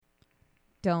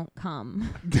don't come.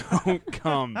 Don't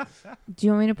come. Do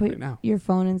you want me to put Right now. your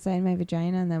phone inside my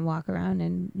vagina and then walk around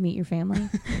and meet your family?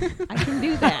 I can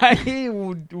do that. I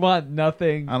want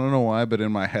nothing. I don't know why, but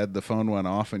in my head, the phone went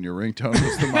off and your ringtone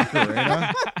was the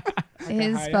Macarena.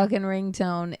 His fucking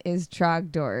ringtone is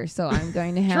Trogdor, so I'm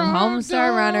going to have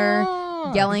Homestar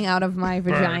Runner yelling out of my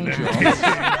vagina.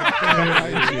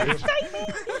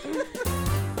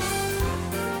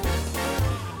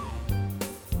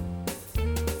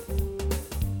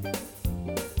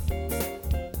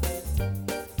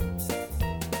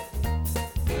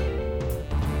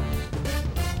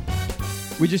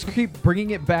 We just keep bringing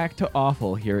it back to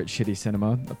awful here at Shitty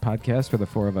Cinema, a podcast where the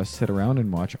four of us sit around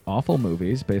and watch awful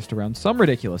movies based around some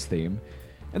ridiculous theme.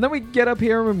 And then we get up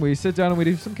here and we sit down and we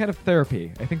do some kind of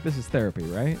therapy. I think this is therapy,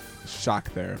 right? Shock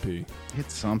therapy.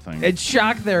 It's something. It's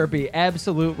shock therapy,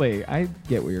 absolutely. I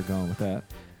get where you're going with that.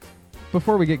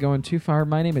 Before we get going too far,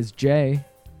 my name is Jay.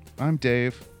 I'm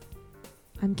Dave.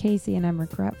 I'm Casey, and I'm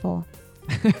regretful.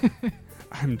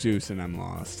 I'm Juice and I'm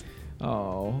lost.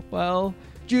 Oh, well,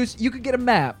 Juice, you could get a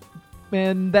map,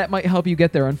 and that might help you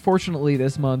get there. Unfortunately,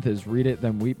 this month is Read It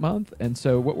Then Weep month, and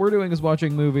so what we're doing is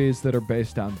watching movies that are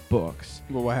based on books.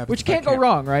 Well, what happens Which if I can't go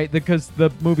wrong, right? Because the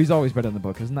movie's always better than the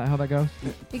book. Isn't that how that goes?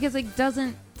 Because, like,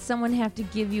 doesn't someone have to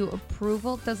give you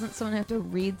approval? Doesn't someone have to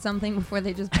read something before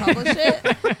they just publish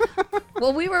it?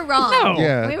 Well, we were wrong. No.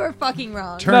 Yeah. We were fucking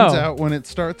wrong. Turns No. out when it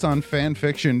starts on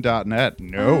fanfiction.net,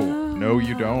 no,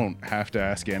 you don't have to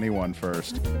ask anyone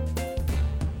first.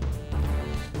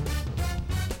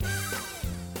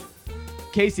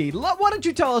 Casey, why don't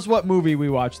you tell us what movie we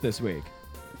watched this week?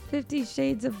 50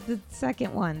 Shades of the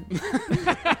second one.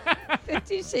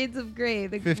 50 Shades of Grey.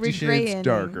 The 50 Gray Shades ending.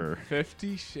 Darker.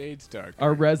 50 Shades Darker.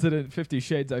 Our resident 50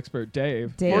 Shades expert,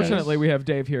 Dave. Dave. Fortunately, we have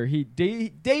Dave here.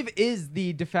 Dave is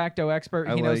the de facto expert.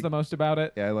 I He knows like- the most about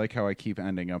it. Yeah, I like how I keep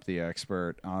ending up the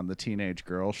expert on the teenage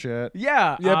girl shit.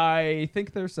 Yeah, Yep. I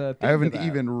think there's a thing I haven't to that.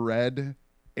 even read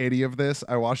any of this.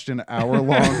 I watched an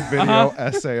hour-long video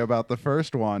essay about the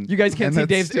first one. You guys can't and see that's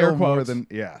Dave's still air more quotes. than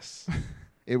yes.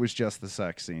 It was just the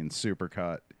sex scene, super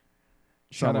cut.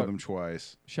 Shout Some out- of them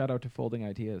twice. Shout out to Folding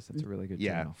Ideas. That's a really good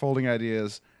Yeah, channel. Folding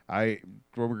Ideas. When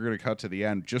we're going to cut to the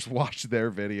end, just watch their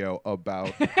video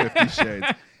about 50 Shades.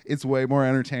 It's way more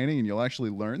entertaining, and you'll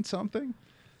actually learn something.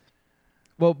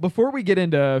 Well, before we get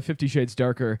into 50 Shades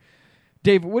Darker,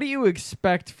 Dave, what do you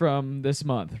expect from this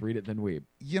month? Read It Then Weep.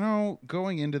 You know,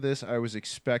 going into this, I was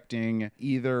expecting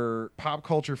either pop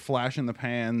culture flash in the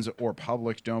pans or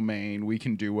public domain. We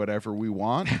can do whatever we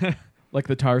want. Like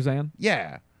the Tarzan?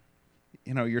 Yeah.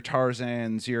 You know, your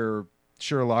Tarzans, your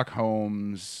Sherlock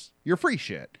Holmes, your free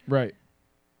shit. Right.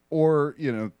 Or,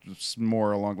 you know, it's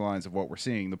more along the lines of what we're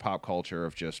seeing, the pop culture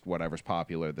of just whatever's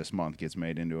popular this month gets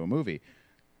made into a movie.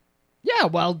 Yeah,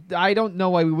 well, I don't know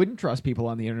why we wouldn't trust people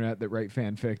on the internet that write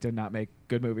fanfic and not make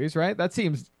good movies, right? That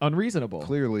seems unreasonable.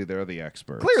 Clearly, they're the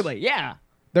experts. Clearly, yeah.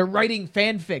 They're writing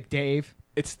fanfic, Dave.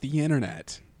 It's the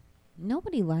internet.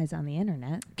 Nobody lies on the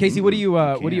internet. Casey, what do you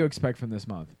can't. expect from this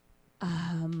month?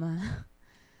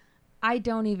 I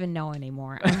don't even know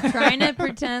anymore. I'm trying to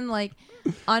pretend like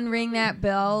unring that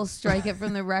bell, strike it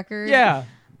from the record. Yeah.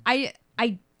 I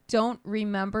don't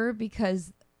remember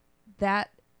because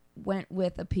that went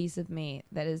with a piece of me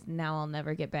that is now I'll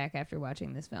never get back after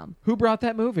watching this film. Who brought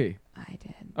that movie? I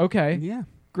did. Okay. Yeah.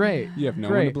 Great. You have no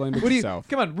one Great. to blame but What do you- yourself.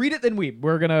 Come on, Read It Then Weep.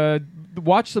 We're going to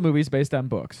watch the movies based on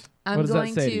books. What does that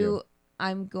say to you?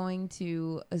 I'm going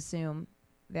to assume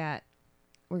that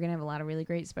we're going to have a lot of really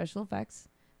great special effects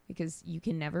because you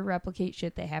can never replicate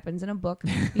shit that happens in a book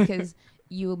because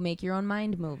you make your own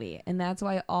mind movie. And that's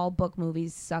why all book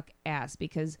movies suck ass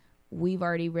because we've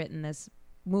already written this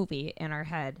movie in our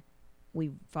head.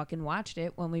 We fucking watched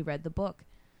it when we read the book.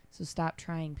 So stop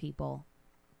trying, people.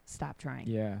 Stop trying.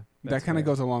 Yeah. That kind of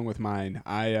goes along with mine.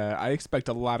 I expect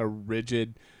a lot of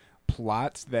rigid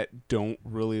plots that don't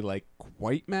really like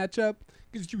quite match up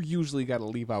because you usually got to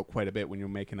leave out quite a bit when you're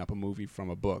making up a movie from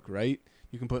a book, right?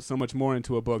 You can put so much more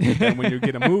into a book, but then when you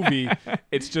get a movie,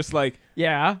 it's just like,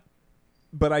 Yeah.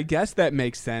 but I guess that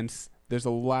makes sense. There's a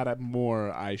lot of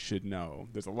more I should know.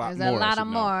 There's a lot more. There's a lot I of should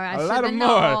more know. I A lot should of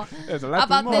know more. There's a lot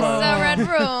about more. this red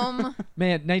room.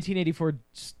 Man, 1984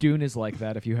 Dune is like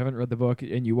that. If you haven't read the book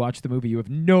and you watch the movie, you have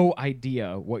no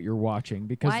idea what you're watching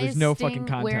because Why there's is no Sting fucking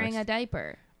context. wearing a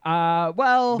diaper?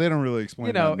 Well, They don't really explain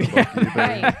You know, that in the book either.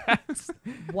 Right.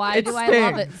 Why It's do I Sting.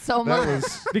 love it so That much?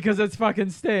 was because it's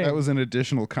fucking Sting. that was an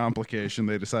additional complication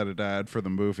they decided to add for the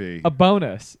movie. a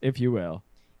bonus, if you will.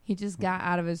 He just got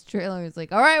out of his trailer. He's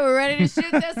like, all right, we're ready to shoot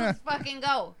this. Let's fucking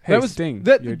go. Hey, that was Sting.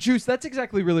 Juice. That's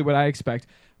exactly really what I expect.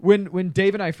 When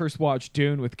Dave and I first watched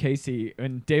Dune with Casey,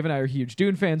 and Dave and I are huge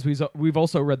Dune fans, we've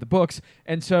also read the books,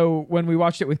 and so when we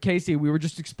watched it with Casey, we were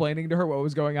just explaining to her what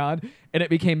was going on, and it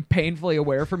became painfully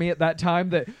aware for me at that time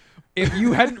that if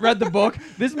you hadn't read the book,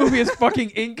 this movie is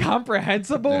fucking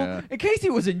incomprehensible. Yeah. And Casey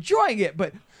was enjoying it,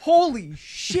 but holy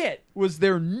shit, was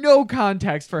there no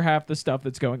context for half the stuff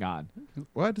that's going on.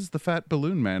 Why does the fat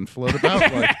balloon man float about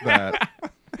like that?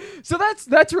 So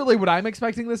that's really what I'm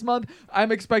expecting this month.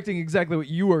 I'm expecting exactly what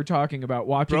you were talking about,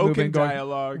 watching the movie Broken and going,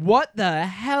 dialogue. what the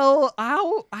hell?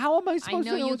 How am I I supposed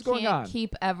know to know you what's going can't on?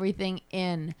 keep everything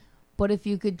in, but if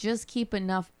you could just keep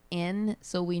enough in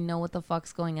so we know what the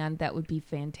fuck's going on, that would be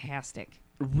fantastic.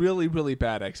 Really, really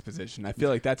bad exposition. I feel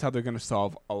like that's how they're going to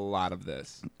solve a lot of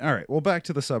this. All right, well, back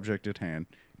to the subject at hand.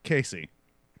 Casey,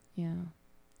 Yeah.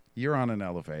 you're on an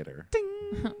elevator.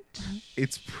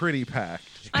 It's pretty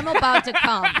packed. I'm about to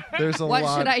come. There's a What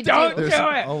lot. should I Don't do? There's do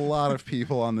it. a lot of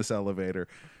people on this elevator.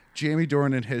 Jamie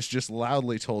Dornan has just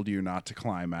loudly told you not to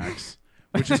climax,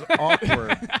 which is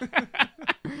awkward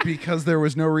because there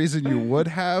was no reason you would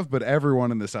have, but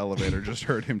everyone in this elevator just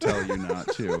heard him tell you not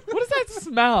to. What does that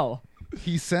smell?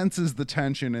 He senses the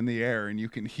tension in the air, and you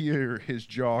can hear his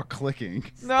jaw clicking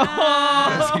No.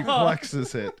 as he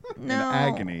flexes it in No.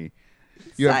 agony.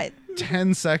 You have Side.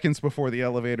 10 seconds before the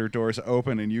elevator doors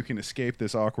open, and you can escape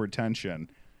this awkward tension.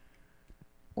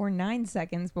 Or 9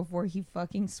 seconds before he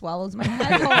fucking swallows my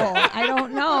head whole. I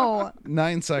don't know.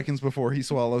 9 seconds before he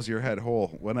swallows your head whole,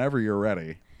 whenever you're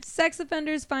ready. Sex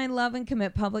offenders find love and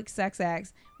commit public sex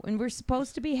acts when we're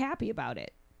supposed to be happy about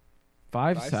it.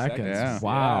 5 5 seconds. seconds. Yeah.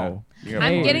 Wow. You have I'm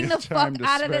plenty getting the of fuck time to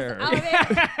out of this spare.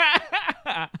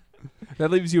 elevator. That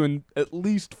leaves you in at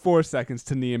least 4 seconds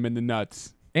to knee him in the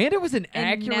nuts. And it was an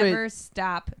And accurate. never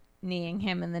stop kneeing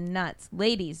him in the nuts.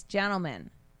 Ladies, gentlemen,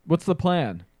 What's the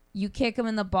plan? you kick them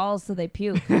in the balls so they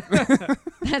puke.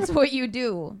 That's what you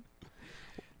do.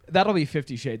 That'll be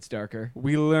 50 Shades Darker.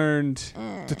 We learned.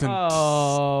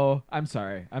 Oh, I'm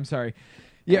sorry.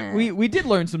 Yeah, we did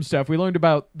learn some stuff. We learned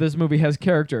about this movie has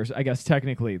characters. I guess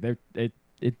technically,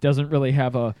 it doesn't really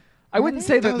have a. I wouldn't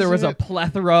say that there was a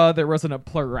plethora. There wasn't a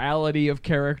plurality of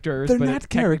characters. They're but it not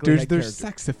technically characters, had they're characters.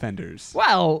 sex offenders.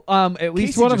 Well, at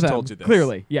least Casey one of just them. told you this.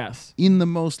 Clearly, yes. In the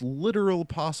most literal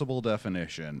possible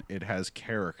definition, it has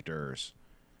characters.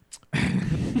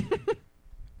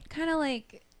 Kind of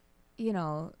like,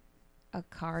 a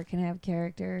car can have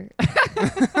character.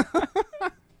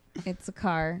 It's a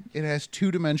car. It has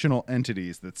two-dimensional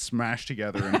entities that smash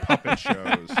together in puppet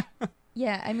shows.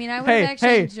 Yeah, I mean, I would Hey, have actually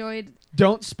hey. enjoyed.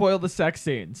 Don't spoil the sex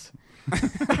scenes.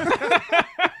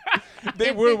 They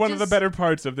If were it one of the just- better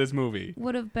parts of this movie.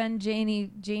 Would have been Jamie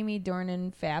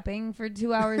Dornan fapping for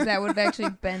 2 hours. That would have actually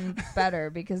been better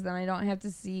because then I don't have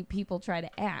to see people try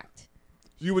to act.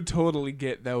 You would totally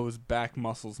get those back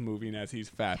muscles moving as he's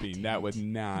fapping. That would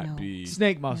not No. be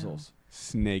Snake muscles.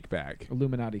 snake back.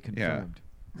 Illuminati confirmed.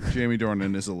 Jamie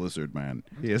Dornan is a lizard man.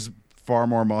 He has far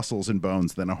more muscles and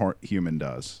bones than a human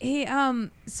does. Hey,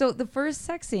 so the first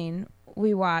sex scene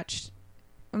we watched,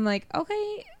 I'm like,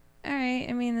 okay, all right.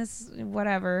 I mean, this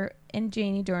whatever. And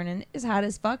Jamie Dornan is hot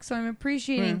as fuck, so I'm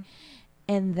appreciating.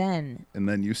 And then And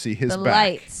then you see his the back.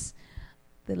 lights,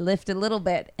 they lift a little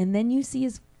bit, and then you see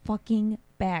his fucking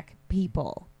back,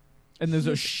 people. And there's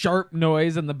a sharp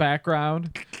noise in the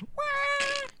background.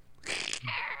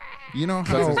 You know That's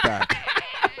how his back.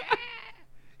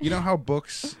 you know how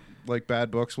books, like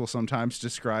bad books, will sometimes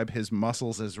describe his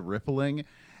muscles as rippling,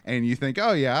 and you think,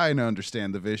 "Oh yeah, I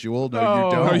understand the visual." No,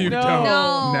 you don't. No, you No. don't.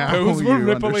 No. Now Those were you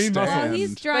rippling understand. muscles. Oh,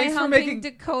 he's dry Thanks for humping making-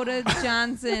 Dakota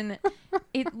Johnson.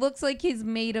 It looks like he's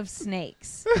made of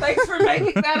snakes. Thanks for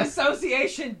making that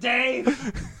association,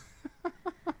 Dave.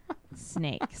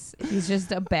 Snakes. He's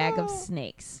just a bag of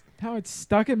snakes. How it's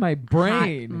stuck in my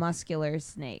brain. Hot, muscular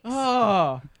snakes.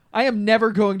 Oh, I am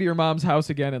never going to your mom's house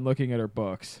again and looking at her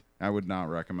books. I would not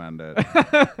recommend it.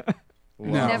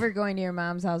 No. Never going to your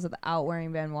mom's house without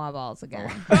wearing Benoit balls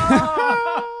again.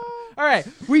 All right,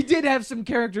 we did have some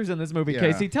characters in this movie, Yeah.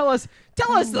 Casey. Tell us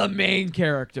the main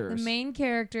characters. The main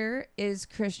character is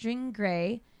Christian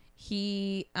Grey.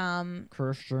 He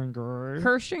Christian Grey.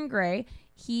 Christian Grey.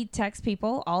 He texts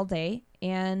people all day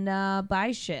and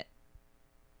buys shit.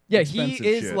 Yeah, he Expensive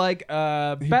is shit. like He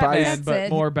Batman, buys- but That's it.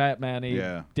 more Batman-y.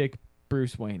 Yeah. Dick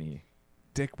Bruce Wayne-y.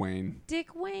 Dick Wayne.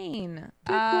 Dick Wayne.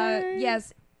 Wayne.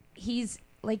 Yes, he's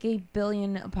like a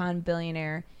billion upon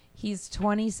billionaire. He's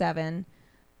 27.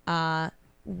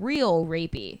 Real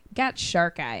rapey. Got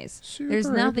shark eyes. Super There's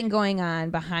nothing rapey. going on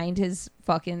behind his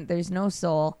fucking. There's no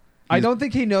soul. I don't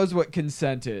think he knows what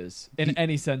consent is in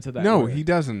any sense of that. No, word. he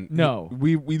doesn't. No.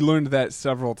 We learned that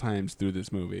several times through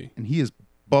this movie. And he is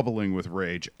bubbling with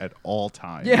rage at all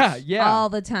times. Yeah. All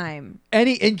the time.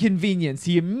 Any inconvenience,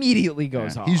 he immediately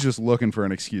goes off. He's just looking for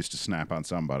an excuse to snap on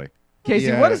somebody. Casey,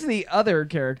 Yeah. what is the other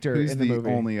character Who's in the the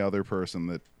movie? only other person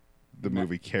that the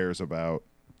movie cares about?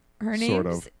 Her Sort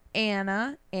name's of.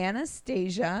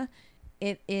 Anastasia.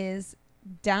 It is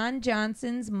Don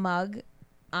Johnson's mug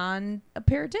on a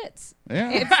pair of tits.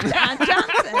 Yeah. It's Don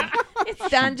Johnson. It's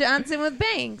Don Johnson with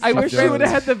bangs. I wish she would have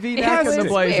had the It V-neck was and the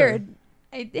blazer. weird.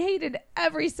 I hated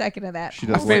every second of that She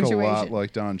does whole look a situation. lot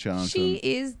like Don Johnson. She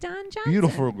is Don Johnson.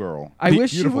 Beautiful girl. I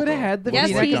wish she Beautiful would have girl. had the Yes,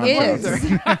 V-neck he and the is.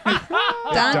 blazer.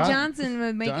 Don Don- Johnson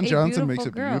would make Don a Johnson beautiful makes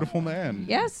a girl. beautiful man.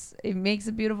 Yes, it makes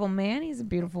a beautiful man. He's a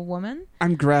beautiful woman.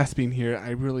 I'm grasping here. I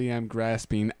really am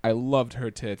grasping. I loved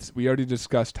her tits. We already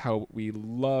discussed how we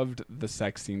loved the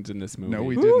sex scenes in this movie. No,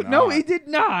 we Ooh, did not. no, he did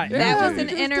not. Yeah, That you was an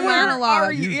did. inner Where monologue.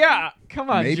 are you? Yeah, come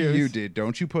on, Maybe Juice. you did.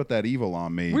 Don't you put that evil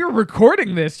on me. We were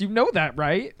recording this. You know that,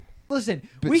 right? Listen,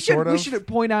 But we should sort we of. should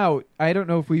point out. I don't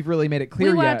know if we've really made it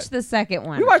clear We yet. watched the second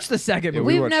one. We watched the second Yeah,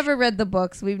 movie. We've watched- never read the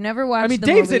books. We've never watched I mean, the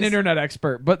Dave's an movies. internet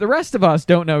expert, but the rest of us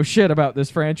don't know shit about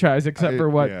this franchise except for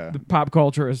what yeah. the pop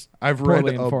culture is. I've read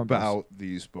poorly informed us. about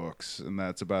these books, and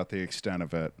that's about the extent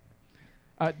of it.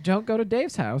 Don't go to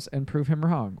Dave's house and prove him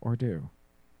wrong, or do.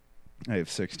 I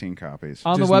have 16 copies.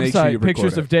 On the Just make sure you website, record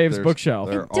pictures it. of Dave's There's- bookshelf.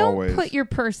 there- And don't always- put your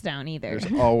purse down either.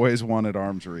 There's always one at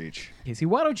arm's reach. Casey,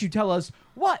 why don't you tell us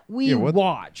what we Yeah, what-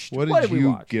 watched? What did we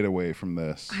you watch? get away from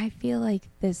this? I feel like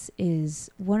this is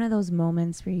one of those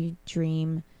moments where you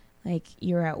dream like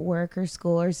you're at work or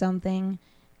school or something,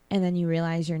 and then you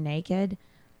realize you're naked,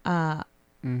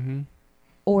 Mm-hmm.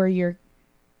 or you're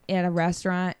at a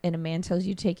restaurant and a man tells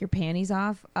you to take your panties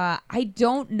off. I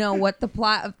don't know what the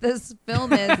plot of this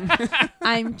film is.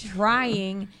 I'm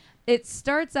trying. It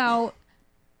starts out,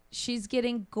 she's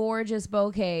getting gorgeous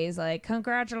bouquets, like,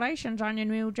 congratulations on your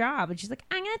new job. And she's like,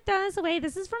 I'm going to throw this away.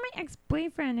 This is for my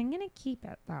ex-boyfriend. I'm going to keep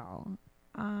it, though.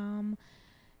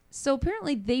 So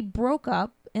apparently they broke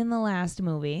up in the last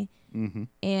movie, Mm-hmm.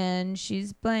 and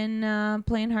she's been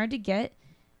playing hard to get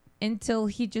until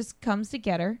he just comes to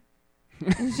get her.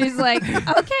 And she's like,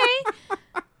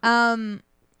 okay.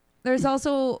 There's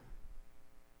also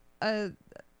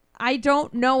I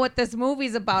don't know what this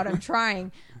movie's about. I'm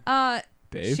trying.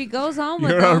 Dave, She goes home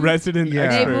with you're a him. resident Yeah.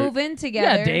 They expert. move in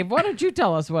together. Yeah, Dave, why don't you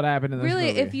tell us what happened in this Really,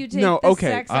 movie? if you take No, the okay.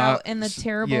 sex out and the s-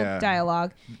 terrible yeah.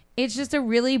 dialogue, it's just a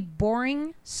really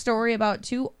boring story about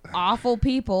two awful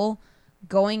people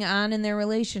going on in their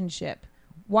relationship.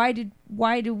 Why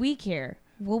do we care?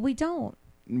 Well, we don't.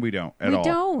 We don't at We all.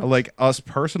 don't. Like us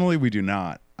personally, we do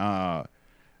not.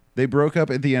 They broke up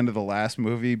at the end of the last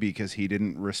movie because he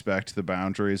didn't respect the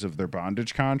boundaries of their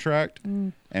bondage contract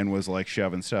and was like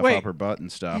shoving stuff Wait. up her butt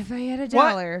and stuff. If I had a What?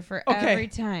 dollar for Okay. every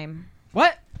time.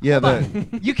 What? Yeah,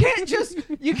 You can't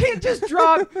just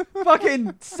drop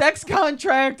fucking sex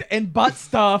contract and butt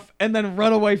stuff and then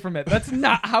run away from it. That's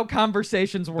not how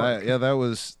conversations work.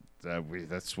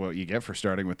 that's what you get for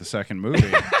starting with the second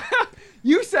movie.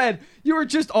 You said you were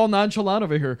just all nonchalant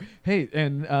over here. Hey,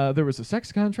 and there was a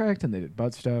sex contract and they did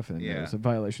butt stuff and there Yeah. was a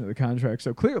violation of the contract.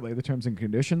 So clearly the terms and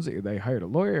conditions, they hired a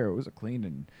lawyer. It was a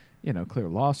clean and clear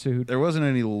lawsuit. There wasn't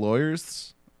any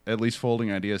lawyers. At least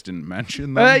Folding Ideas didn't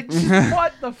mention them.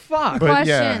 What the fuck? But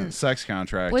yeah, Question. sex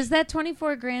contract. Was that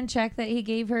 24 grand check that he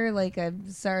gave her like a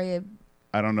sorry I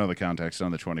I don't know the context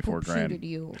on the 24 poop grand. shooted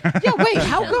you? Yeah, wait,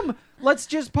 how come? Let's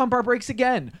just pump our brakes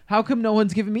again. How come no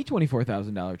one's giving me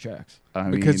 $24,000 checks?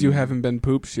 Because you haven't been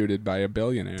poop shooted by a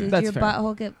billionaire. Did That's your fair.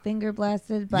 butthole get finger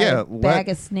blasted by Yeah, a bag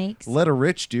of snakes? let a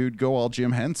rich dude go all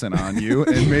Jim Henson on you,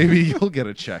 and maybe you'll get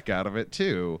a check out of it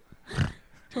too.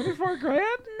 24 grand?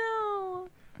 No.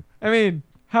 I mean,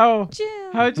 how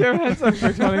Jim. Henson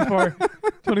for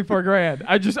 24 grand?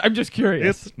 I'm just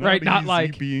curious. It's not right? Not easy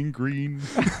like being green.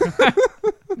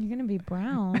 You're gonna be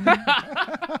brown.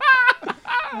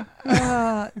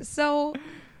 So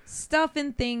stuff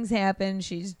and things happen.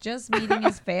 She's just meeting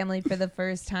his family for the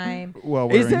first time. Well,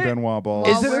 Is wearing it- Benoit balls.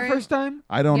 is Well, it the wearing- first time?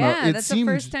 I don't know. Yeah, It that's seemed,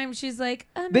 the first time she's like,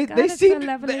 oh my They God, they it's seemed so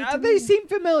lovely to they meet. seemed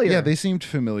familiar. Yeah, they seemed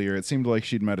familiar. It seemed like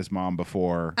she'd met his mom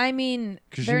before. I mean,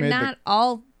 'Cause she they're made the- not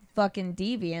all fucking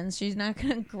deviants. She's not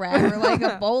gonna grab her like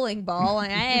a bowling ball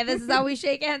and hey, this is how we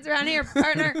shake hands around here,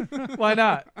 partner. Why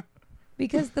not?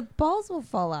 Because the balls will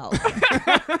fall out.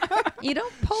 You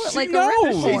don't pull it like No,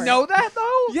 a she ripcord. know that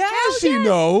though. Yeah, Hell she yes.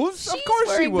 knows. She's Of course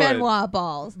she wearing would. Benoit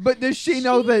balls. But does she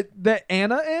know that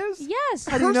Anna is? Yes.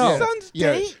 How do you Her know? son's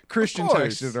Yeah, date? Christian Of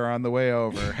course. texted her on the way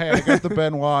over. Hey, I got the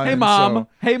Benoit. Hey and mom. so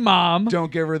Hey mom.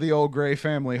 don't give her the old gray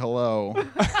family hello.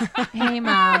 Hey,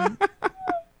 Mom.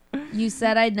 You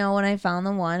said I'd know when I found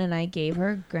the one, and I gave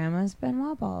her Grandma's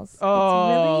Benoit balls.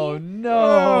 Oh It's really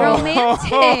no.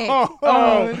 romantic.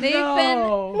 Oh, They've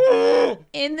no. been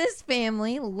in this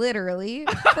family, literally,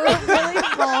 for a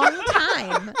really long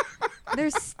time. They're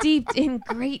steeped in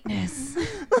greatness.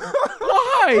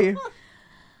 Why?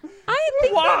 I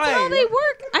think Why? that's how they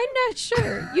work. I'm not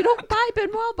sure. You don't buy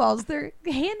Benoit balls. They're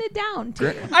handed down to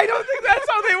you. I don't think that's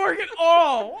how they work at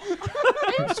all.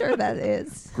 I'm sure that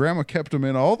is. Grandma kept them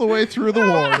in all the way through the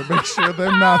war to make sure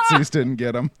them Nazis didn't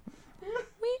get them.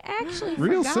 We actually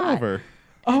Real forgot. silver.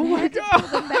 Oh my Had to pull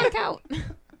them back out.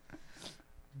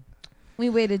 We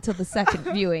waited till the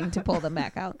second viewing to pull them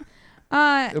back out.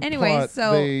 The Anyway, plot,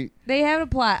 so they- they have a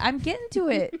plot. I'm getting to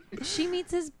it. She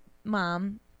meets his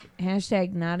mom.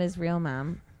 Hashtag not his real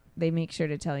mom. They make sure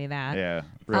to tell you that. Yeah,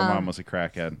 real mom was a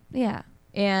crackhead. Yeah.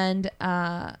 And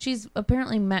she's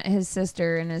apparently met his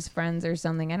sister and his friends or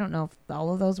something. I don't know if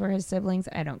all of those were his siblings.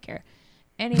 I don't care.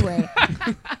 Anyway,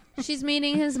 she's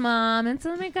meeting his mom, and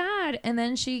so, oh my God. And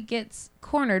then she gets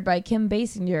cornered by Kim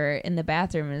Basinger in the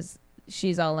bathroom.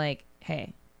 She's all like,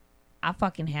 hey, I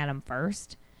fucking had him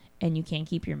first, and you can't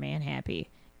keep your man happy.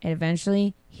 And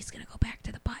eventually, he's going to go back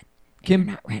to the butt. And Kim-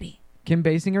 you're not ready. Kim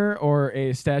Basinger or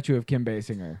a statue of Kim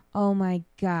Basinger? Oh, my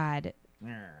God.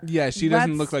 Yeah, she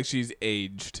doesn't Let's- look like she's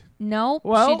aged. Nope.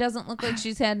 Well- she doesn't look like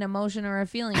she's had an emotion or a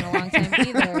feeling in a long time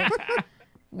either.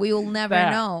 We will never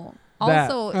That. know.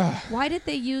 That. Also, why did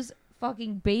they use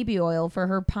fucking baby oil for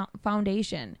her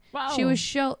foundation? Wow. She was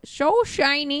so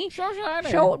shiny.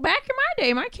 So back in my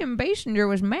day, my Kim Basinger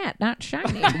was matte, not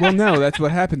shiny. Well, no, that's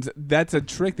what happens. That's a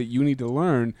trick that you need to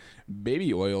learn.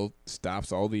 Baby oil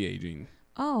stops all the aging.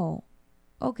 Oh,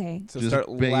 okay. So Just start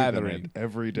bathe in lathering. it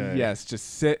every day. Yes,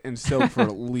 just sit and soak for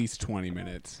at least 20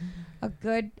 minutes. A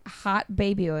good hot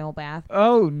baby oil bath.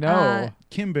 Oh no.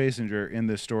 Kim Basinger in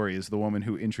this story is the woman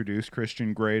who introduced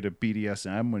Christian Grey to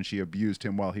BDSM when she abused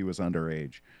him while he was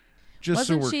underage. Just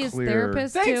Wasn't so we're she his clear.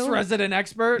 therapist Thanks, too? resident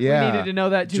expert. Yeah. We needed to know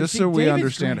that too. Just See, so we David's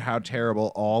understand great. how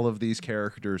terrible all of these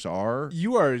characters are.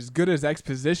 You are as good as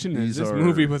exposition as These this are-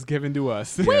 movie was given to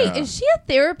us. Wait, Yeah. is she a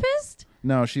therapist?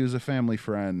 No, she was a family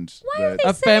friend. Why are that- they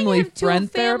A sending family him to friend a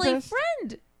family therapist?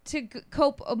 friend to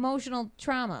cope emotional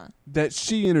trauma? that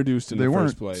she introduced in they the weren't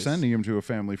first place. sending him to a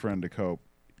family friend to cope.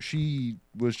 She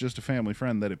was just a family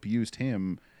friend that abused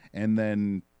him, and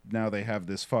then now they have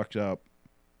this fucked up.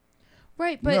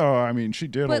 Right, but No, I mean she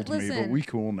diddled me, listen. but we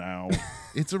cool now.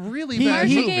 It's a really He- bad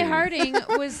Marsha movie. Gay Harding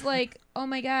was like, "Oh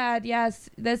my God, yes,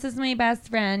 this is my best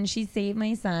friend. She saved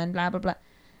my son." Blah blah blah.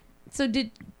 So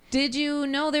did you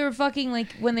know they were fucking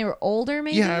like when they were older?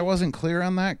 Maybe. Yeah, I wasn't clear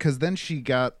on that because then she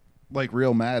got like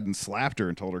real mad and slapped her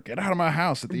and told her, "Get out of my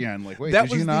house!" At the end, like, wait, That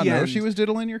did you was not the know end. she was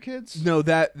diddling your kids? No,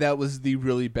 that was the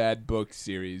really bad book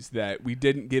series that we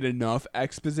didn't get enough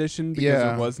exposition because Yeah.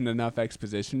 there wasn't enough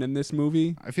exposition in this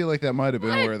movie. I feel like that might have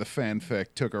been where the fanfic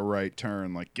took a right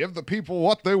turn. Like, give the people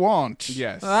what they want.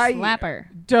 Yes. I Slapper.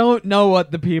 don't know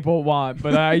what the people want,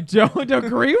 but I don't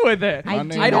agree with it. I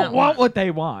do I don't not want what they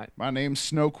want. My name's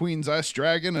Snow Queen's Ice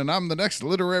Dragon, and I'm the next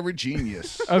literary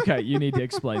genius. Okay, you need to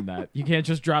explain that. You can't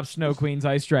just drop Snow Queen's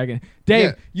Ice Dragon. Dave,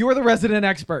 Yeah. you are the resident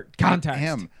expert. Context.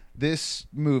 Damn. This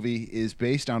movie is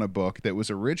based on a book that was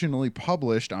originally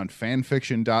published on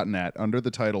fanfiction.net under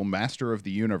the title Master of the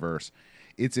Universe.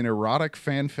 It's an erotic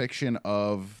fanfiction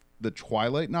of the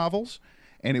Twilight novels,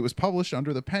 and it was published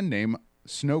under the pen name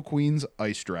Snow Queen's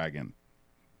Ice Dragon.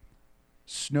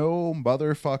 Snow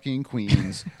motherfucking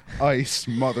Queen's Ice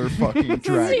motherfucking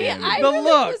Dragon. See, I The really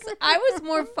look. I was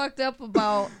more fucked up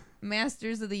about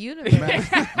Masters of the Universe.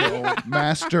 No,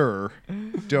 Master.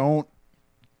 Don't.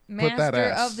 Master that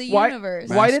ass. of the Why- Universe.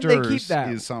 why did they keep Masters that?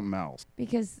 Is something else.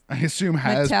 Because I assume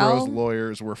Mattel? Hasbro's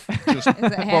lawyers were just Is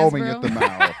it foaming Hasbro? at the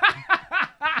mouth.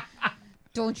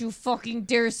 don't you fucking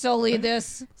dare sully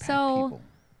this. So, People.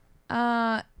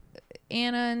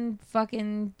 Anna and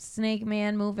fucking Snake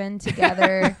Man move in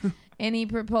together, and he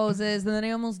proposes, and then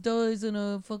he almost dies in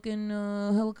a fucking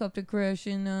helicopter crash,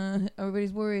 and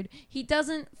everybody's worried. He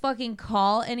doesn't fucking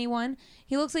call anyone.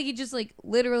 He looks like he just like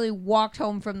literally walked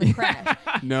home from the crash.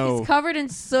 No. He's covered in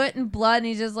soot and blood, and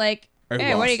he's just like, I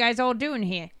 "Hey, what are you lost- guys all doing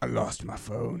here? I lost my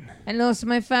phone. I lost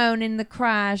my phone in the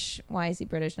crash." Why is he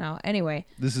British now? Anyway.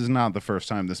 This is not the first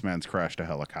time this man's crashed a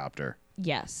helicopter.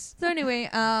 Yes. So anyway,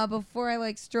 before I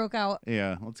like stroke out,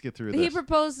 Yeah, let's get through he this.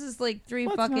 proposes like 3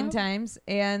 Let's fucking not. times,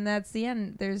 and that's the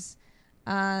end. There's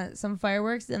some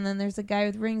fireworks, and then there's a guy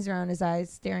with rings around his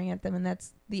eyes staring at them, and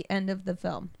that's the end of the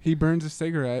film. He burns a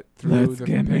cigarette through Let's the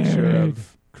get picture married.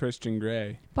 of Christian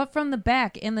Grey. But from the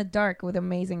back, in the dark, with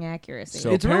amazing accuracy.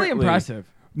 So It's really apparently- impressive.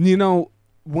 You know,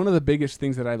 one of the biggest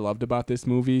things that I loved about this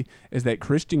movie is that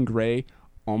Christian Grey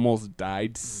almost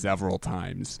died several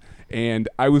times. And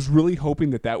I was really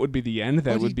hoping that would be the end,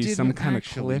 that But would he be some didn't kind of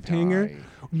actually cliffhanger. die.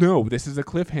 No, this is a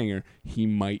cliffhanger. He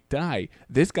might die.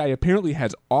 This guy apparently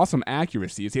has awesome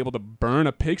accuracy. He's able to burn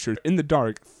a picture in the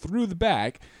dark through the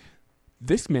back.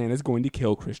 This man is going to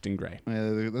kill Christian Grey.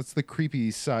 That's the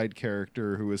creepy side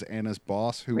character who was Anna's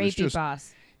boss, who was Rapey just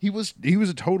boss. he was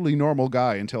a totally normal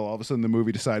guy until all of a sudden the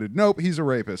movie decided, nope, he's a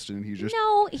rapist, and he just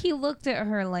No, he looked at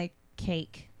her like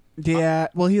cake. Yeah,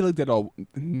 well, he looked at all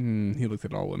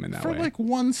women that for way. like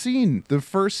one scene. The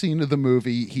first scene of the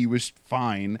movie, he was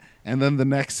fine, and then the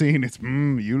next scene, it's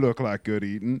you look like good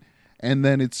eating, and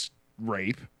then it's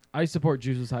rape. I support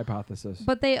Juice's hypothesis.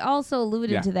 But they also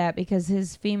alluded Yeah. to that because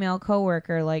his female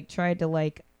coworker tried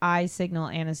to eye signal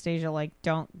Anastasia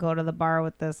don't go to the bar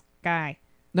with this guy.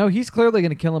 No, he's clearly going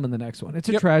to kill him in the next one. It's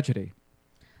a Yep. tragedy.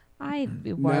 I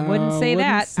No, wouldn't say wouldn't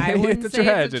that. say I wouldn't it's a say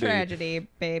it's a tragedy. tragedy,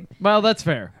 babe. Well, that's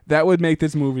fair. That would make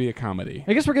this movie a comedy.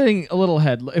 I guess we're getting a little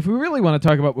ahead. If we really want to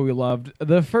talk about what we loved,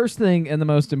 the first thing and the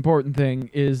most important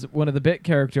thing is one of the bit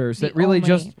characters The that really only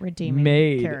just redeeming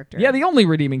made character. Yeah, the only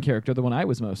redeeming character, the one I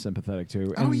was most sympathetic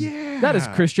to. Oh, and yeah. that is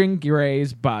Christian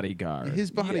Grey's bodyguard. His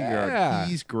bodyguard, Yeah.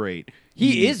 he's great.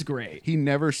 He is great. He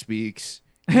never speaks.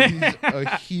 He's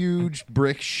a huge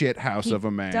brick shit house He of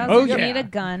a man. doesn't Oh, yeah. need a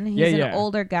gun. He's Yeah, an yeah.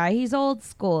 older guy. He's old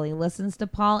school. He listens to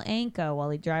Paul Anka while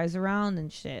he drives around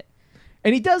and shit.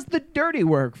 And he does the dirty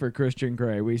work for Christian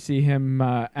Grey. We see him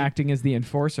acting as the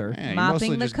enforcer. Yeah, he Mopping mostly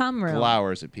the just cum room.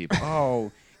 glowers at people.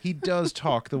 Oh, he does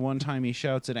talk. The one time he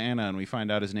shouts at Anna, and we find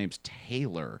out his name's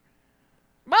Taylor.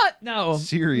 What? No.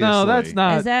 Seriously. No, that's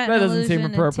not. Is that, that an doesn't seem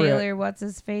allusion appropriate. to Taylor, what's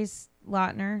his face,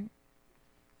 Lautner?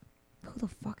 Who the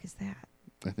fuck is that?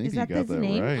 I think Is you that got his that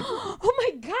name? right. Oh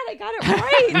my god, I got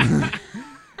it right.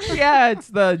 Yeah, it's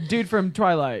the dude from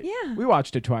Twilight. Yeah. We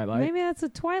watched a Twilight. Maybe that's a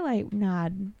Twilight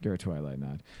nod. You're a Twilight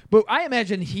nod. But I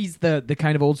imagine he's the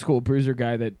kind of old school bruiser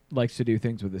guy that likes to do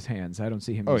things with his hands. I don't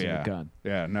see him Oh, using yeah. a gun.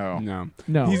 Yeah, no.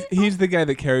 No. He's the guy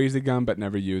that carries the gun but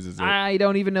never uses it. I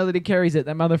don't even know that he carries it.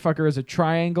 That motherfucker is a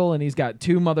triangle, and he's got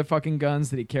 2 motherfucking guns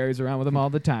that he carries around with him all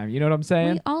the time. You know what I'm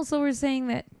saying? We also were saying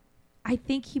that I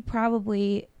think he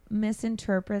probably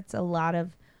misinterprets a lot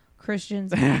of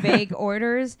Christian's vague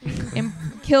orders and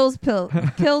kills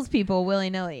people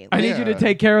willy-nilly. I need you to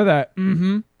take care of that.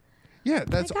 Mm-hmm. Yeah, Oh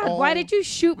that's my God, all. why did you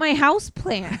shoot my house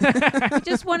plant? I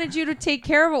just wanted you to take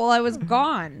care of it while I was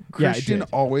gone. Yeah, I Christian did.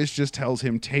 always just tells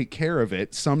him take care of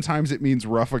it. Sometimes it means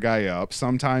rough a guy up.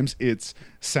 Sometimes it's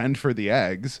send for the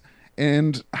eggs.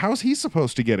 And how's he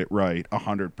supposed to get it right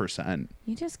 100%?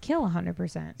 You just kill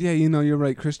 100%. Yeah, you're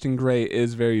right. Christian Grey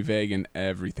is very vague in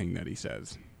everything that he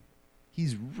says.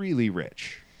 He's really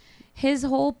rich. His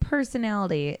whole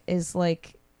personality is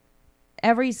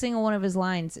every single one of his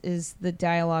lines is the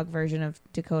dialogue version of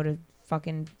Dakota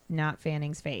fucking not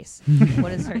Fanning's face.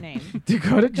 What is her name?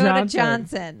 Dakota Dakota Johnson.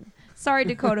 Johnson. Sorry,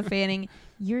 Dakota Fanning.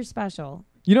 You're special.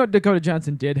 You know what Dakota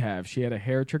Johnson did have? She had a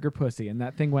hair trigger pussy, and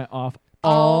that thing went off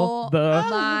all the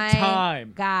my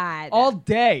time. God. All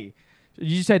day.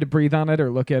 You just had to breathe on it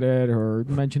or look at it or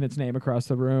mention its name across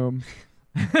the room.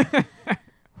 Whisper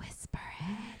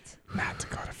it. Not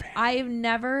Dakota fan. I've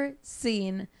never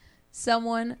seen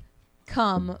someone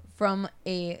come from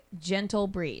a gentle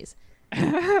breeze.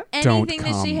 Anything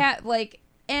that she come. had,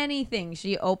 anything.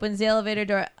 She opens the elevator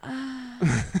door.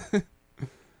 I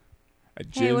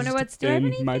Hey, I wonder what's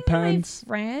doing in my pants.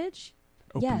 fridge.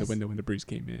 Opened Yes. the window when the breeze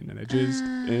came in, and I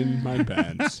jizzed in my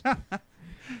pants.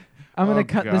 I'm going Oh, to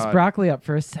cut this God. broccoli up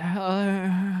for a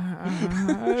salad.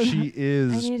 She I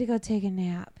is need to go take a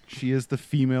nap. she is the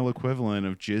female equivalent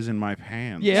of jizz in my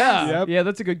pants. Yeah. Yep. Yeah,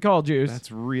 that's a good call, Juice.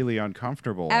 That's really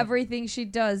uncomfortable. Everything she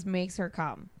does makes her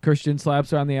come. Christian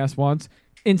slaps her on the ass once.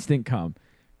 Instant cum.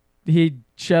 He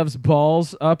shoves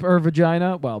balls up her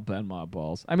vagina. Well, Benoit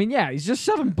balls. I mean, yeah, he's just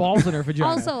shoving balls in her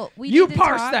vagina. Also, we you need to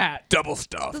parse talk- that. Double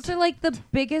stuffed. Those are the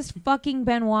biggest fucking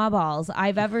Benoit balls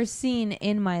I've ever seen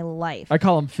in my life. I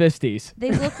call them fisties.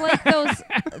 They look like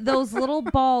those little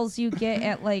balls you get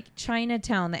at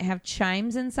Chinatown that have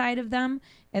chimes inside of them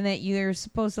and that you're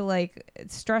supposed to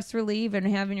stress relieve and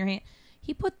have in your hand.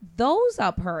 He put those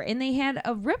up her and they had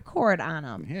a ripcord on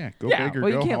them. Yeah, go Yeah, big or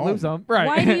well, go you can't home. lose them. Right.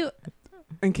 Why do you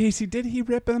And Casey, did he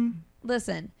rip him?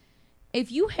 listen?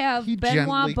 If you have He Benoit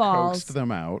gently balls coaxed them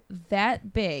out.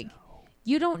 that big,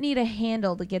 you don't need a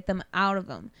handle to get them out of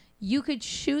them. you could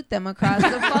shoot them across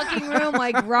the fucking room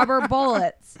like rubber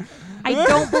bullets. I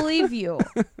don't believe you.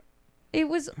 It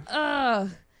was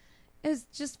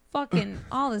just fucking,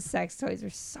 all the sex toys are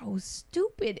so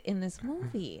stupid in this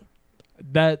movie.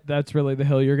 That's really the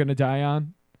hill you're gonna die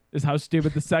on, is how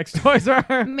stupid the sex toys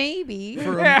are. Maybe.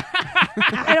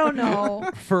 I don't know.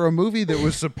 For a movie that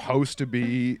was supposed to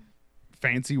be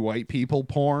fancy white people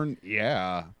porn,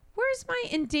 yeah. Where's my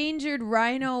endangered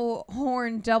rhino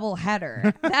horn double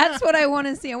header? That's what I want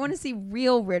to see. I want to see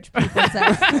real rich people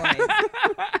sex toys.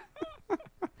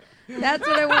 That's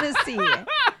what I want to see.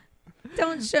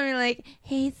 Don't show me like,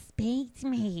 hey, spank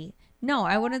me. No,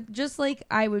 I want to, just like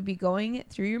I would be going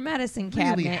through your medicine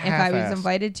cabinet if I was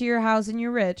invited to your house and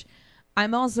you're rich.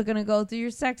 I'm also going to go through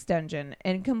your sex dungeon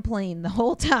and complain the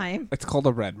whole time. It's called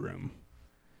a red room.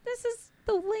 This is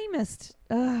the lamest.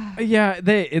 Ugh. Yeah,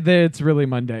 it's really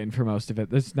mundane for most of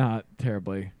it. It's not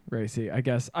terribly racy, I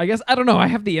guess. I don't know. I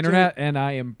have the internet and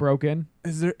I am broken.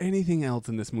 Is there anything else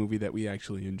in this movie that we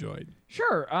actually enjoyed?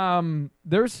 Sure.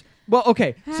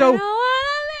 Okay. So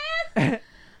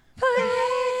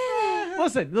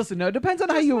listen. No, it depends on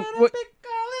how you.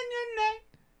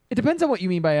 It depends on what you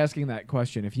mean by asking that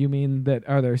question. If you mean that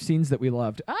are there scenes that we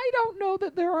loved, I don't know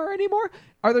that there are anymore.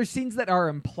 Are there scenes that are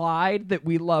implied that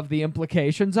we love the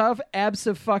implications of?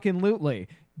 Abso-fucking-lutely.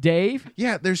 Dave?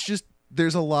 Yeah,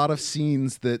 there's a lot of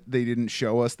scenes that they didn't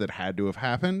show us that had to have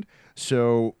happened.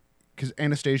 So, because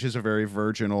Anastasia's a very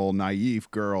virginal,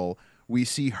 naive girl, we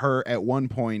see her at one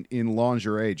point in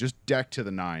lingerie, just decked to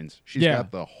the nines. She's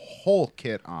got the whole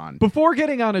kit on. Before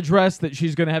getting on a dress that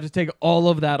she's going to have to take all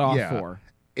of that off for.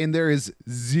 And there is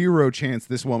zero chance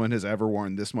this woman has ever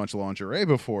worn this much lingerie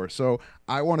before. So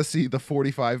I want to see the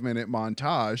 45-minute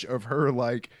montage of her,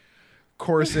 like,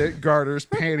 corset, garters,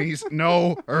 panties.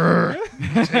 No,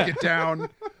 take it down.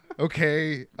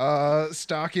 Okay,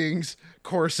 stockings,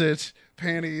 corset,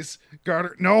 panties,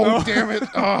 garter. No, damn it.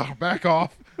 Oh, back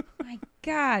off. My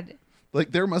God.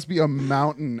 Like, there must be a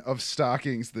mountain of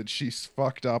stockings that she's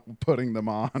fucked up putting them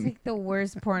on. It's like the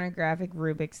worst pornographic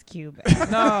Rubik's Cube.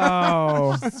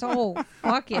 No. So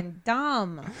fucking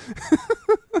dumb.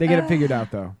 They get it figured out,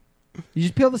 though. You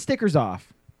just peel the stickers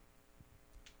off.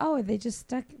 Oh, they just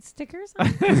stuck stickers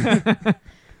on?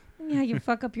 Yeah, you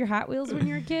fuck up your Hot Wheels when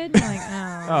you're a kid? You're like,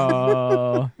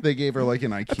 Oh. They gave her, like,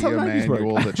 an IKEA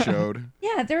manual that showed.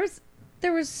 Yeah, there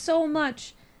was so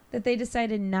much that they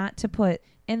decided not to put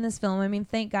in this film. I mean,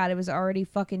 thank God it was already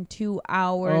fucking 2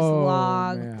 hours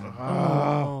long.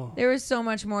 Oh. There was so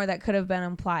much more that could have been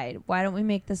implied. Why don't we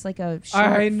make this like a short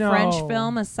French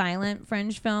film, a silent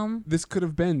French film? This could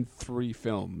have been 3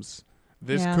 films.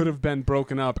 This Yeah. could have been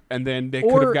broken up, and then they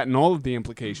could have gotten all of the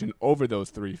implication over those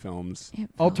 3 films.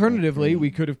 Alternatively,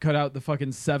 we could have cut out the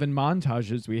fucking 7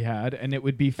 montages we had, and it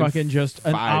would be fucking And just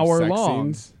an 5 hour sex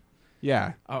long. scenes.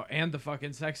 Yeah. Oh, and the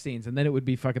fucking sex scenes, and then it would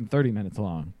be fucking 30 minutes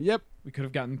long. Yep. We could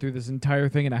have gotten through this entire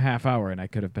thing in a half hour, and I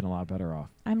could have been a lot better off.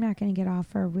 I'm not going to get off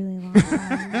for a really long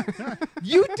time.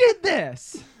 You did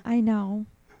this! I know.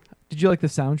 Did you like the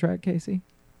soundtrack, Casey?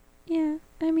 Yeah,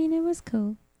 I mean, it was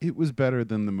cool. It was better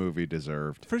than the movie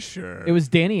deserved. For sure. It was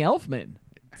Danny Elfman.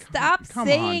 Stop Come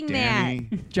saying on, that. Danny.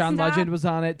 John Stop Legend was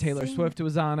on it. Taylor saying- Swift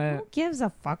was on it. Who gives a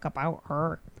fuck about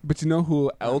her? But you know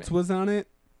who else was on it?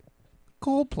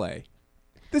 Coldplay.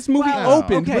 This movie Well,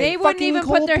 opened okay. with They wouldn't fucking even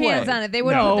put their hands Coldplay. on it. They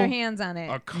wouldn't No. put their hands on it.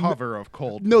 A cover of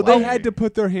Coldplay. No, they had to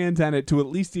put their hands on it to at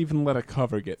least even let a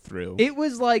cover get through. It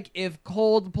was like if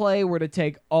Coldplay were to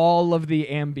take all of the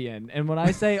Ambien. And when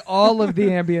I say all of the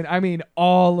Ambien, I mean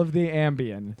all of the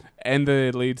Ambien. And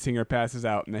the lead singer passes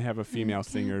out, and they have a female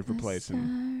singer replace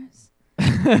him.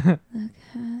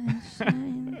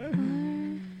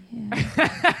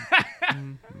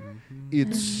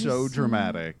 It's so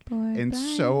dramatic and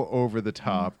so over the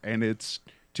top, and it's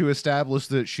to establish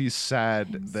that she's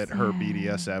sad that her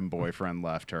BDSM boyfriend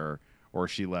left her, or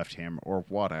she left him, or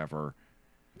whatever.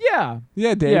 Yeah.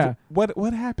 Yeah, Dave. Yeah.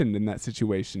 What happened in that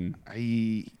situation?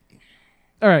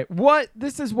 All right.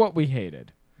 This is what we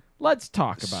hated. Let's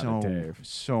talk about it, Dave.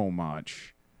 So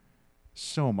much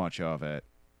of it.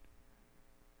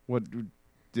 What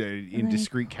in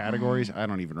discrete categories? I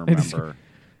don't even remember.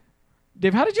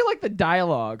 Dave, how did you like the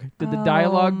dialogue? Did the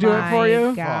dialogue do it for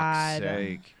you? God. Fuck's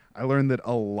sake. I learned that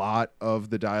a lot of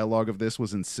the dialogue of this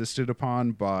was insisted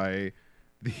upon by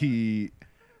the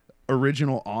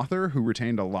original author, who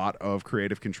retained a lot of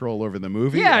creative control over the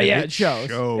movie. Yeah, and it shows.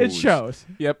 It shows.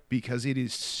 Yep. Because it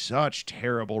is such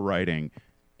terrible writing.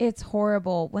 It's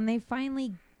horrible. When they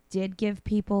finally did give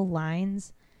people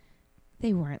lines,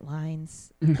 They weren't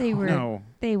lines. They were. No.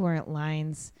 They weren't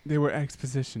lines. They were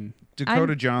exposition.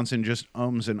 Dakota Johnson just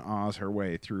ums and ahs her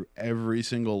way through every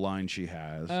single line she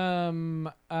has.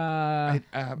 Don't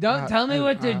tell me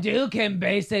what to do, Kim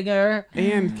Basinger.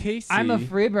 And Casey. I'm a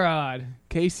free broad.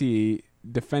 Casey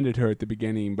defended her at the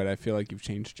beginning, but I feel like you've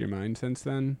changed your mind since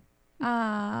then.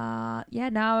 Yeah,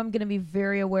 now I'm going to be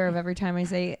very aware of every time I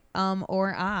say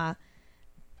or ah.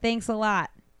 Thanks a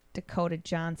lot, Dakota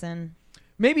Johnson.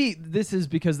 Maybe this is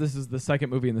because this is the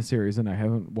second movie in the series and I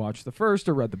haven't watched the first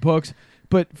or read the books,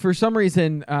 but for some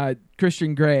reason,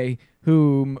 Christian Grey,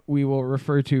 whom we will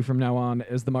refer to from now on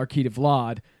as the Marquis de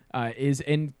Vlad, is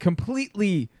a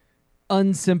completely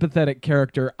unsympathetic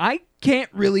character. I can't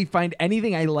really find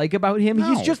anything I like about him.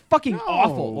 He's just fucking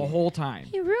awful the whole time.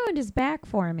 He ruined his back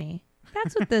for me.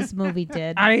 That's what this movie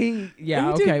did. He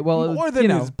did more than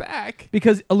his back.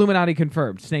 Because Illuminati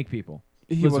confirmed, snake people.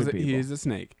 He is a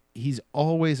snake. He's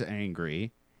always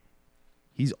angry.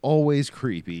 He's always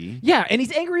creepy. Yeah, and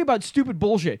he's angry about stupid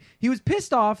bullshit. He was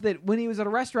pissed off that when he was at a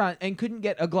restaurant and couldn't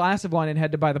get a glass of wine and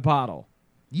had to buy the bottle.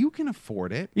 You can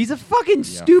afford it. He's a fucking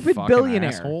stupid fucking billionaire.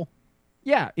 Asshole.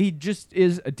 Yeah, he just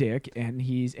is a dick, and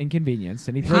he's inconvenienced,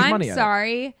 and he throws money at it. I'm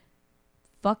sorry.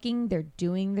 Fucking, they're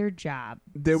doing their job,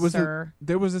 There was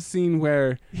a scene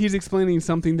where he's explaining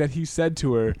something that he said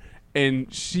to her,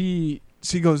 and she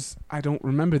goes, "I don't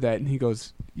remember that," and he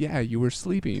goes, "Yeah, you were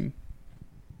sleeping."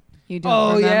 You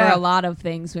don't remember a lot of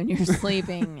things when you're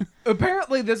sleeping.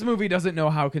 Apparently, this movie doesn't know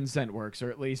how consent works, or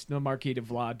at least the Marquis de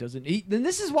Vlad doesn't. Then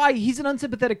this is why he's an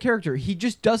unsympathetic character. He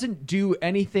just doesn't do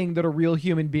anything that a real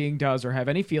human being does or have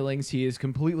any feelings. He is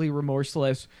completely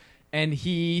remorseless, and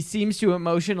he seems to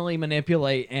emotionally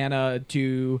manipulate Anna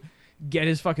to get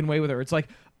his fucking way with her. It's like,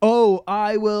 oh,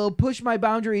 I will push my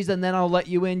boundaries and then I'll let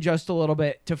you in just a little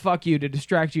bit to fuck you, to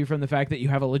distract you from the fact that you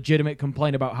have a legitimate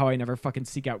complaint about how I never fucking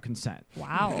seek out consent.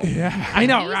 Wow. Yeah. I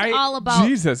know, He's right? all about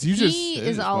Jesus, you he just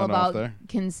is all went off about there.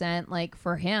 consent, like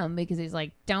for him, because he's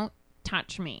like, don't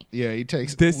touch me. Yeah, he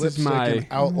takes This is lipstick my- and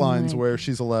outlines where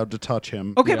she's allowed to touch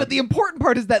him. Okay, Yeah. but the important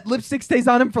part is that lipstick stays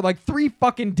on him for like 3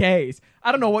 fucking days.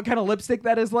 I don't know what kind of lipstick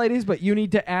that is, ladies, but you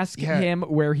need to ask him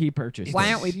where he purchased Why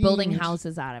it. aren't we building seems-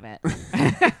 houses out of it?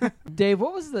 Dave,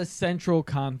 what was the central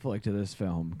conflict of this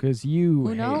film? Because you Who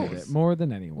hated knows? it more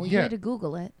than anyone. Well, Yeah. you had to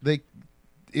Google it.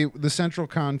 The central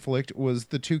conflict was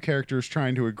the two characters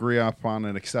trying to agree upon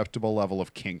an acceptable level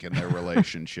of kink in their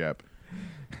relationship.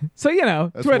 So, you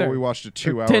know, That's Twitter. what we watched a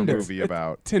 2-hour Tinder. movie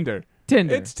about. Tinder.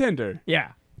 Tinder. It's Tinder.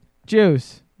 Yeah.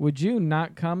 Juice, would you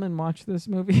not come and watch this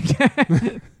movie?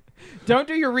 Don't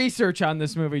do your research on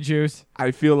this movie, Juice.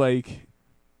 I feel like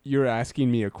you're asking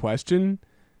me a question,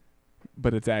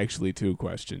 but it's actually 2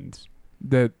 questions.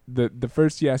 The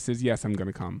first yes is yes, I'm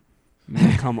gonna come. I'm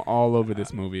gonna come all over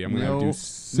this movie. I'm gonna do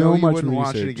so you much wouldn't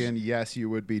watch it research. again. Yes, you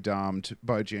would be domed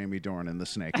by Jamie Dornan, the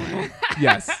Snake Man.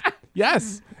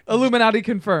 Yes. Illuminati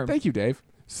confirmed. Thank you, Dave.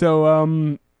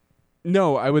 So,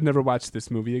 no, I would never watch this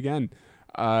movie again.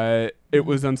 It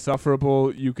was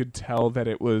insufferable. You could tell that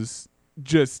it was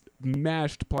just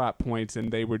mashed plot points,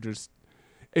 and they were just.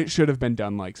 It should have been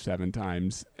done like 7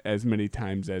 times, as many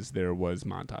times as there was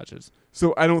montages.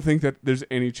 So I don't think that there's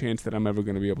any chance that I'm ever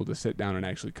going to be able to sit down and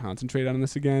actually concentrate on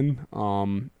this again.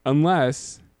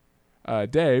 Unless,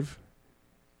 Dave,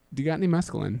 do you got any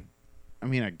mescaline? I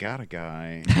mean, I got a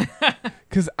guy.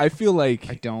 Because I feel like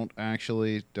I don't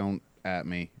actually. Don't at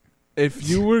me. if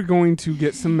you were going to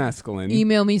get some mescaline,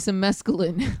 Email me some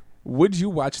mescaline. would you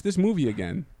watch this movie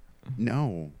again?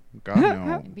 No. God,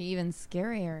 no. It'd be even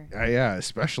scarier. Yeah,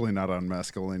 especially not on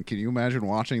mescaline. Can you imagine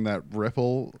watching that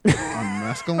ripple on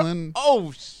mescaline?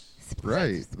 Oh,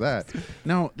 Right, that.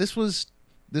 No, this was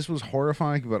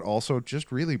horrifying, but also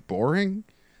just really boring.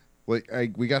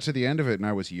 Like we got to the end of it and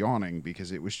I was yawning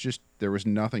because it was just there was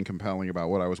nothing compelling about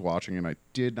what I was watching and I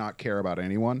did not care about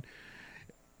anyone.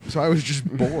 So I was just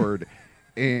bored.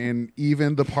 And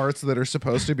even the parts that are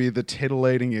supposed to be the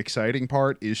titillating, exciting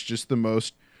part is just the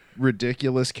most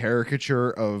ridiculous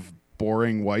caricature of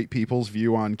boring white people's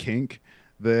view on kink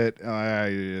that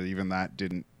even that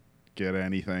didn't get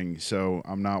anything. So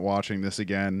I'm not watching this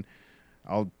again.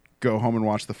 I'll go home and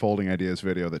watch the Folding Ideas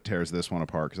video that tears this one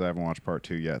apart because I haven't watched part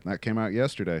 2 yet. And that came out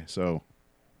yesterday, so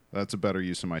that's a better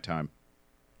use of my time.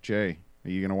 Jay, are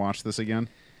you going to watch this again?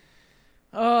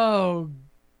 Oh,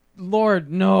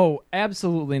 Lord, no,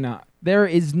 absolutely not. There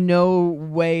is no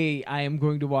way I am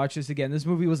going to watch this again. This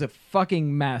movie was a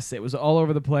fucking mess. It was all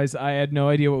over the place. I had no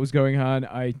idea what was going on.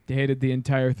 I hated the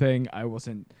entire thing.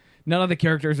 None of the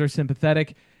characters are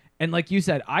sympathetic. And like you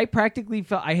said, I practically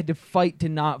felt I had to fight to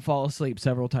not fall asleep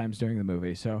several times during the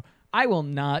movie. So I will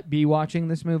not be watching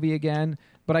this movie again.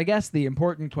 But I guess the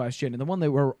important question, and the one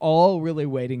that we're all really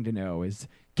waiting to know, is,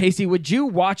 Casey, would you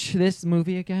watch this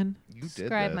movie again? You did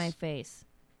Describe this. my face.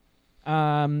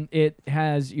 It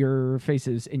has your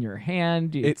faces in your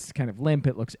hand. It's kind of limp.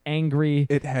 It looks angry.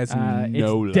 It has no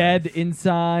it's life. dead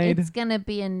inside. It's gonna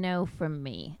be a no from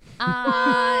me.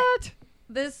 What?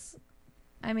 This,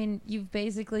 I mean, you've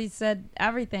basically said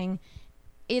everything.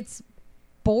 It's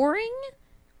boring.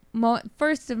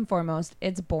 First and foremost,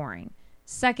 it's boring.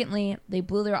 Secondly, they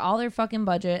blew all their fucking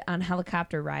budget on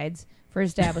helicopter rides for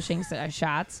establishing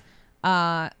shots.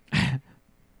 And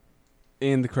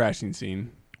the crashing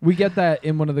scene. We get that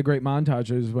in one of the great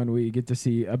montages when we get to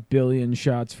see 1 billion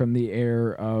shots from the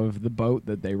air of the boat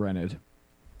that they rented.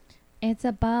 It's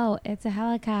a boat. It's a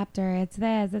helicopter. It's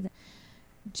this.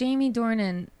 Jamie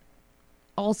Dornan.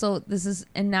 Also, this is,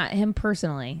 and not him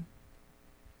personally,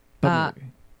 but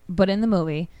in the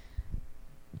movie,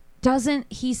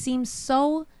 he seems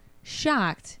so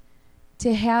shocked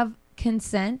to have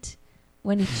consent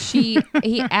when he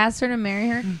asked her to marry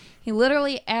her. He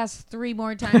literally asked 3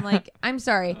 more times, like, I'm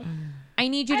sorry, I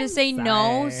need you to say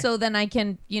no so then I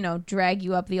can, drag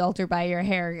you up the altar by your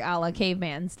hair a la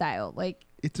caveman style. Like,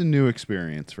 It's a new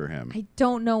experience for him. I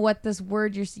don't know what this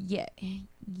word you're...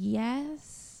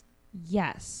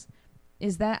 Yes.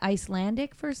 Is that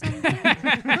Icelandic for something?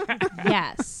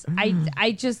 Yes.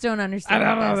 I just don't understand. I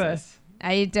don't what know this is.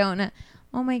 I don't know.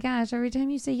 Oh my gosh, every time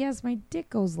you say yes, my dick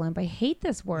goes limp. I hate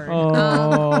this word.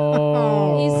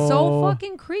 Oh. He's so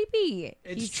fucking creepy.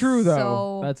 It's He's true, though.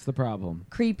 so That's the problem.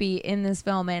 creepy in this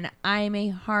film, and I'm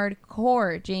a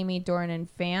hardcore Jamie Dornan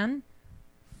fan.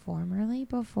 Formerly,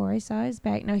 before I saw his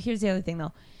back. Now, here's the other thing,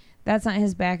 though. That's not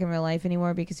his back in real life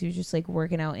anymore because he was just, like,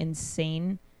 working out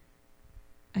insane.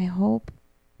 I hope.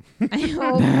 You can't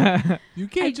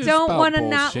I just don't spout want to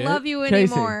not bullshit. love you Casey.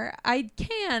 anymore. I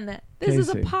can. This is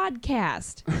a Casey.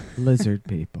 podcast. Lizard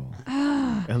people.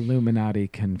 Illuminati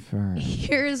confirmed.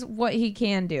 Here's what he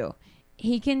can do.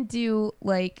 He can do,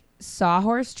 like,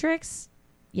 sawhorse tricks.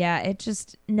 Yeah, it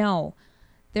just... No.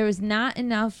 There was not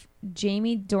enough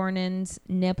Jamie Dornan's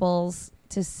nipples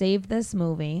to save this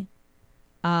movie.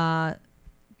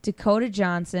 Dakota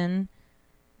Johnson...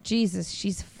 Jesus,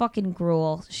 she's fucking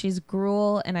gruel. She's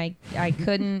gruel, and I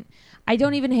couldn't... I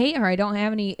don't even hate her. I don't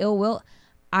have any ill will.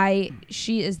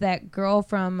 She is that girl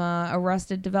from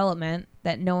Arrested Development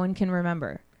that no one can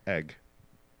remember. Egg.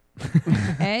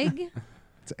 Egg?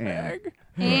 It's Anne.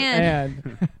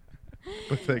 And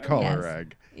But they call her Yes.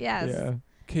 Egg. yes. Yeah.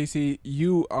 Casey,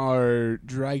 you are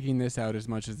dragging this out as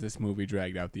much as this movie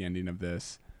dragged out the ending of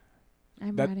this.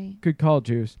 I'm That- ready. Good call,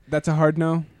 Juice. That's a hard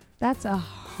no? That's a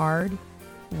hard,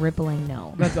 rippling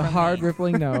no. That's a from hard, me.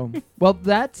 rippling no. Well,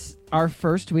 that's our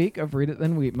first week of Read It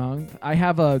Then Weep Month. I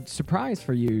have a surprise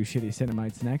for you, Shitty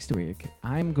Cinemites, next week.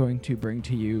 I'm going to bring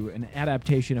to you an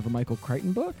adaptation of a Michael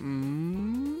Crichton book,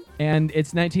 and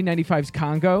it's 1995's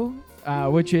Congo,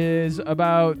 which is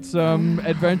about some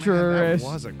adventurous...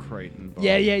 That was a Crichton book.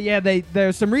 Yeah.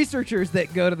 There's some researchers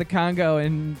that go to the Congo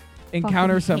and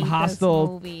encounter Fucking some hate this hostile...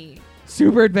 movie.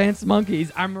 super advanced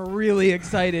monkeys. I'm really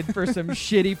excited for some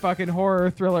shitty fucking horror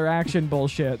thriller action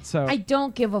bullshit. So I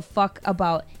don't give a fuck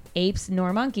about apes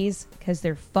nor monkeys because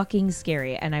they're fucking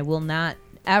scary, and I will not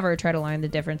ever try to learn the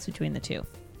difference between the two.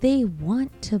 They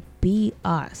want to be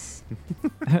us.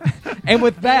 and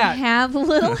with They that, have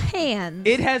little hands.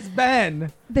 it has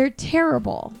been They're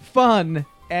terrible. fun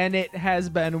and it has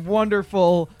been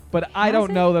wonderful, but I Has don't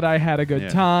it? know that I had a good Yeah.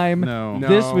 time. No.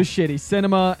 This was Shitty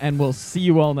Cinema, and we'll see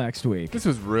you all next week. This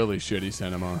was really shitty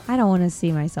cinema. I don't want to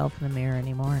see myself in the mirror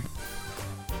anymore.